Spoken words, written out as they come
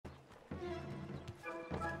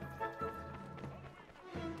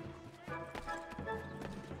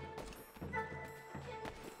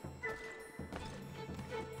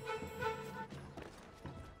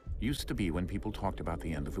Used to be when people talked about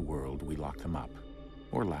the end of the world, we locked them up.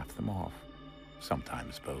 Or laughed them off.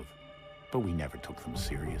 Sometimes both. But we never took them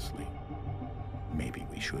seriously. Maybe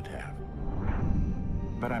we should have.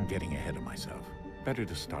 But I'm getting ahead of myself. Better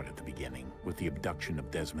to start at the beginning, with the abduction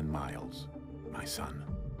of Desmond Miles, my son.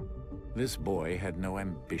 This boy had no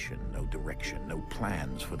ambition, no direction, no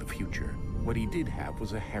plans for the future. What he did have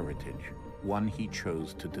was a heritage, one he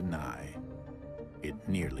chose to deny. It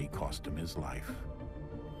nearly cost him his life.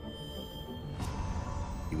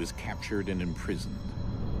 He was captured and imprisoned.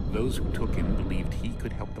 Those who took him believed he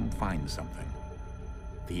could help them find something.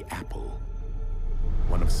 The apple.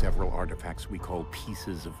 One of several artifacts we call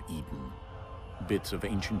pieces of Eden. Bits of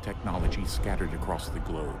ancient technology scattered across the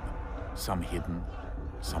globe. Some hidden,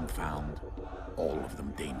 some found, all of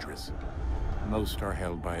them dangerous. Most are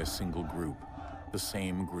held by a single group, the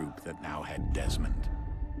same group that now had Desmond.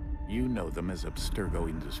 You know them as Abstergo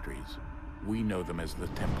Industries. We know them as the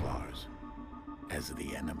Templars, as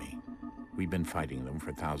the enemy. We've been fighting them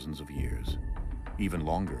for thousands of years, even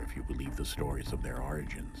longer if you believe the stories of their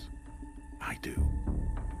origins. I do.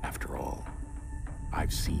 After all,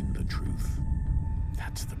 I've seen the truth.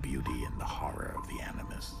 That's the beauty and the horror of the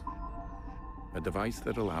Animus. A device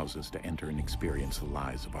that allows us to enter and experience the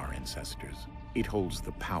lives of our ancestors. It holds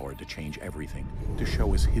the power to change everything, to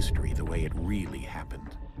show us history the way it really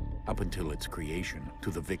happened. Up until its creation, to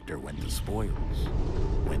the victor went the spoils,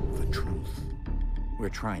 went the truth. We're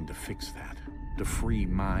trying to fix that, to free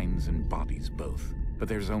minds and bodies both. But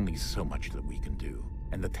there's only so much that we can do,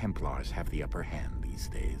 and the Templars have the upper hand these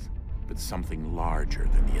days. But something larger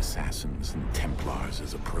than the Assassins and Templars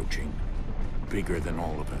is approaching, bigger than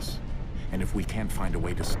all of us. And if we can't find a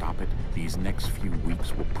way to stop it, these next few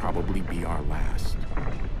weeks will probably be our last.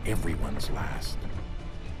 Everyone's last.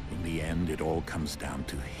 In the end, it all comes down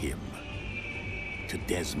to him. To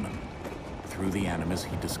Desmond. Through the Animus,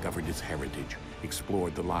 he discovered his heritage,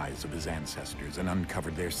 explored the lives of his ancestors, and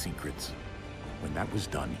uncovered their secrets. When that was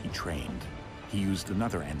done, he trained. He used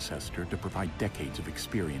another ancestor to provide decades of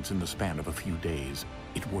experience in the span of a few days.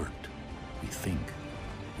 It worked. We think.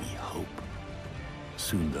 We hope.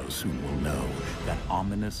 Soon, though, soon we'll know. That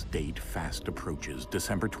ominous date fast approaches,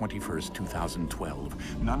 December 21st,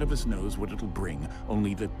 2012. None of us knows what it'll bring,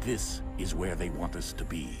 only that this is where they want us to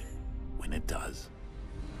be, when it does.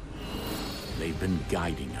 They've been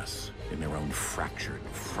guiding us in their own fractured,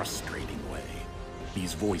 frustrating way.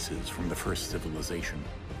 These voices from the first civilization,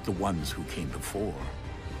 the ones who came before,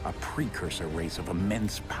 a precursor race of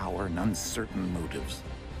immense power and uncertain motives.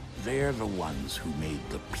 They're the ones who made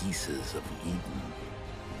the pieces of Eden.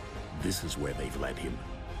 This is where they've led him,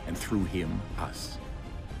 and through him, us.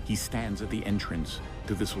 He stands at the entrance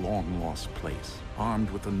to this long-lost place, armed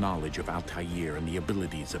with the knowledge of Altair and the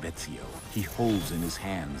abilities of Ezio. He holds in his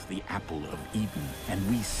hands the apple of Eden, and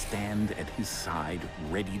we stand at his side,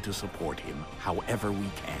 ready to support him however we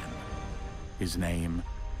can. His name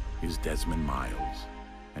is Desmond Miles,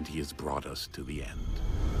 and he has brought us to the end.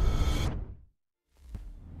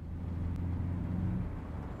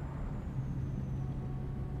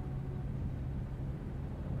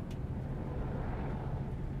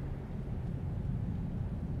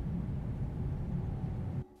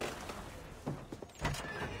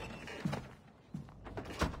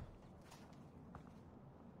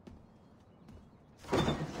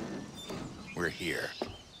 We're here.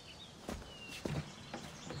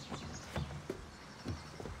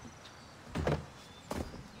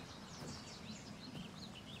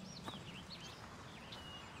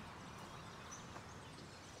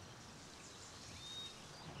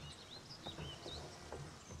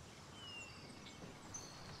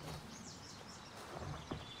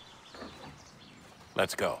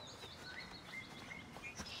 Let's go.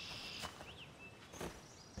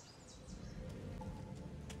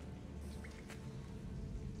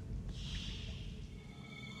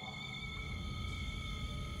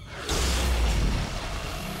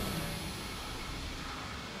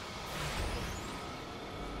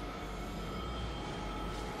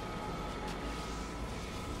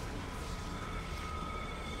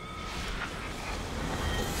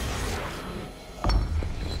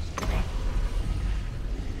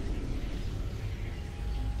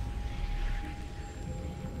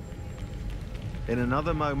 In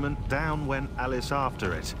another moment, down went Alice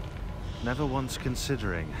after it, never once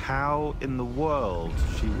considering how in the world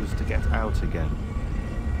she was to get out again.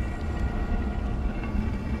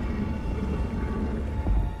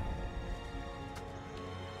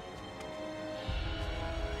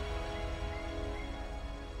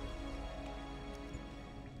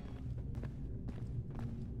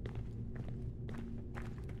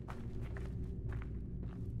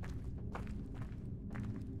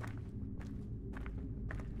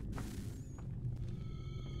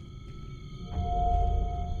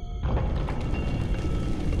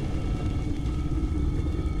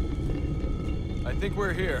 think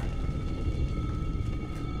we're here.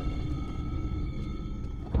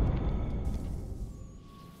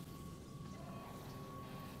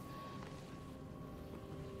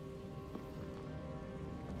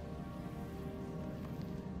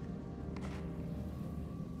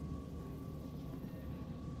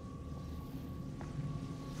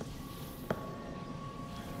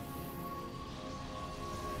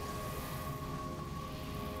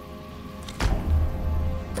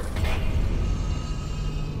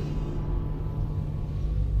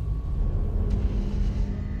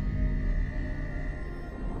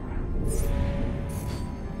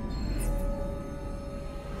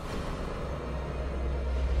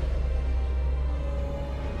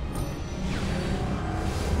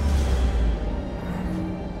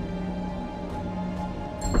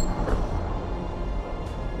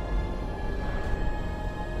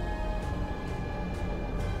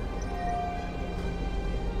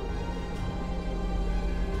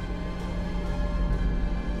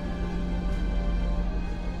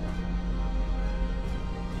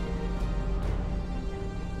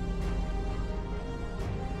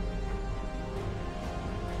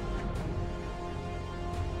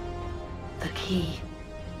 The key.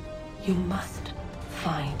 You must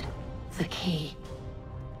find the key.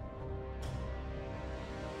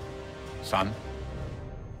 Son?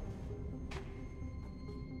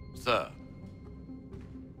 Sir.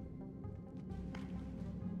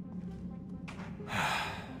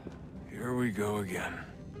 Here we go again.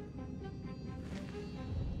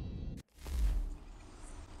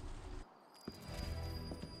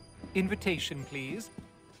 Invitation, please.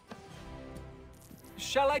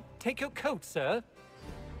 Shall I take your coat, sir?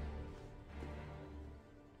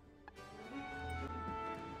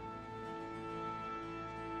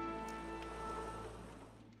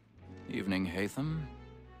 Evening, Haytham.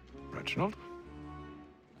 Reginald?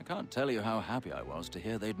 I can't tell you how happy I was to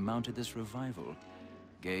hear they'd mounted this revival.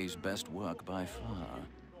 Gay's best work by far.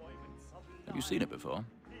 Have you seen it before?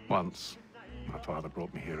 Once. My father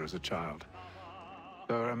brought me here as a child.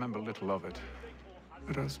 Though I remember little of it.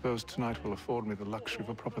 I don't suppose tonight will afford me the luxury of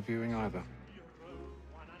a proper viewing either.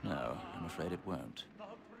 No, I'm afraid it won't.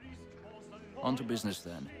 On to business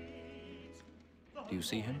then. Do you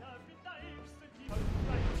see him?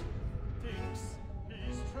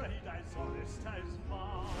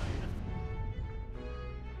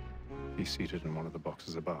 He's seated in one of the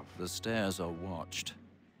boxes above. The stairs are watched.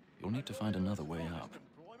 You'll need to find another way up.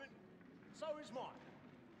 So is mine.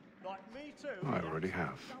 Like me too. I already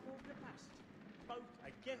have. Double capacity, both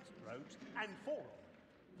against roads and for all.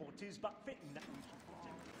 For 'tis but fitting that we should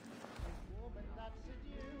protect a woman that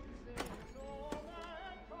seduces all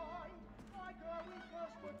mankind, like her we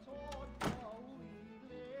first were taught, no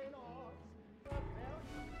evil arts, but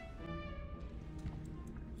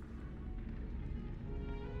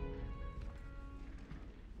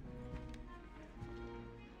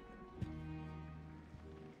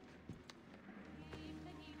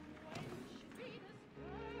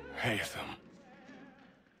Haytham.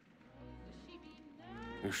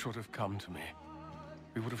 You should have come to me.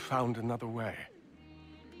 We would have found another way.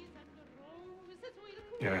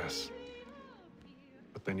 Yes.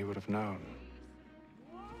 But then you would have known.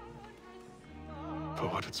 For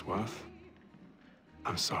what it's worth,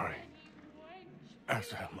 I'm sorry.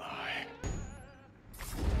 As am I.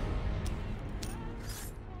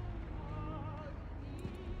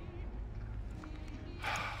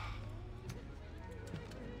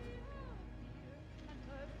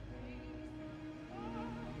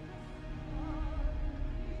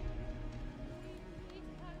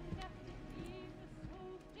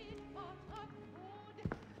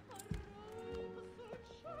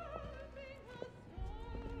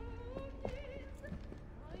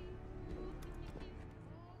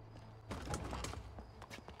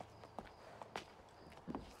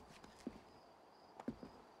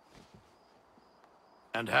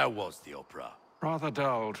 And how was the opera? Rather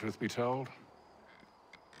dull, truth be told.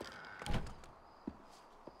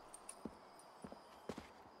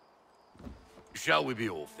 Shall we be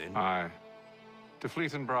off then? Aye. To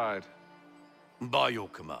Fleet and Bride. By your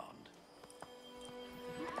command.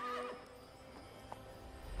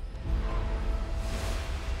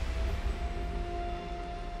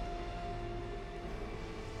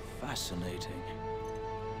 Fascinating.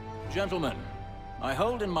 Gentlemen, I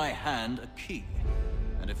hold in my hand a key.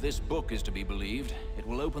 And if this book is to be believed, it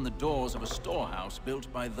will open the doors of a storehouse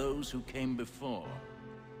built by those who came before.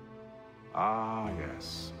 Ah,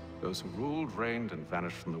 yes. Those who ruled, reigned, and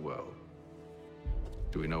vanished from the world.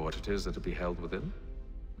 Do we know what it is that will be held within?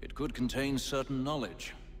 It could contain certain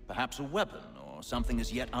knowledge. Perhaps a weapon, or something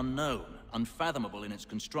as yet unknown, unfathomable in its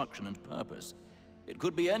construction and purpose. It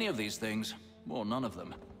could be any of these things, or none of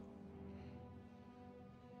them.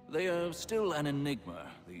 They are still an enigma,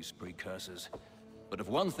 these precursors. But of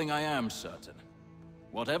one thing I am certain.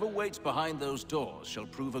 Whatever waits behind those doors shall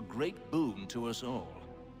prove a great boon to us all.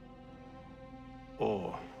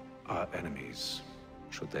 Or our enemies,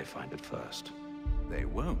 should they find it first. They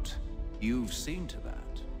won't. You've seen to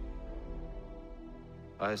that.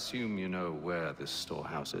 I assume you know where this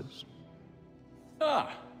storehouse is? Ah,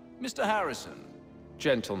 Mr. Harrison.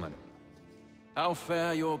 Gentlemen, How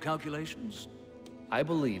fare your calculations? I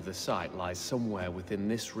believe the site lies somewhere within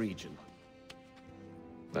this region.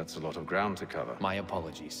 That's a lot of ground to cover. My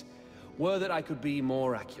apologies. Were that I could be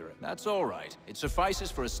more accurate. That's all right. It suffices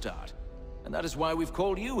for a start. And that is why we've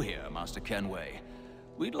called you here, Master Kenway.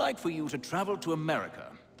 We'd like for you to travel to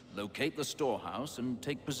America, locate the storehouse, and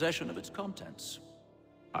take possession of its contents.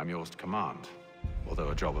 I'm yours to command, although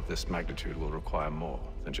a job of this magnitude will require more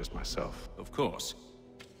than just myself. Of course.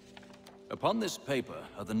 Upon this paper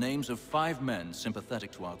are the names of 5 men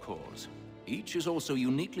sympathetic to our cause. Each is also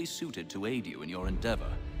uniquely suited to aid you in your endeavor.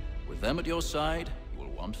 With them at your side, you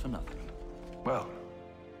will want for nothing. Well,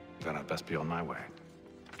 then I'd best be on my way.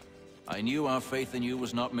 I knew our faith in you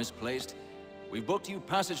was not misplaced. We've booked you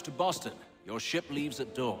passage to Boston. Your ship leaves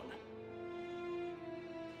at dawn.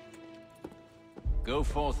 Go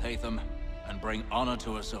forth, Hatham, and bring honor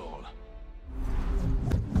to us all.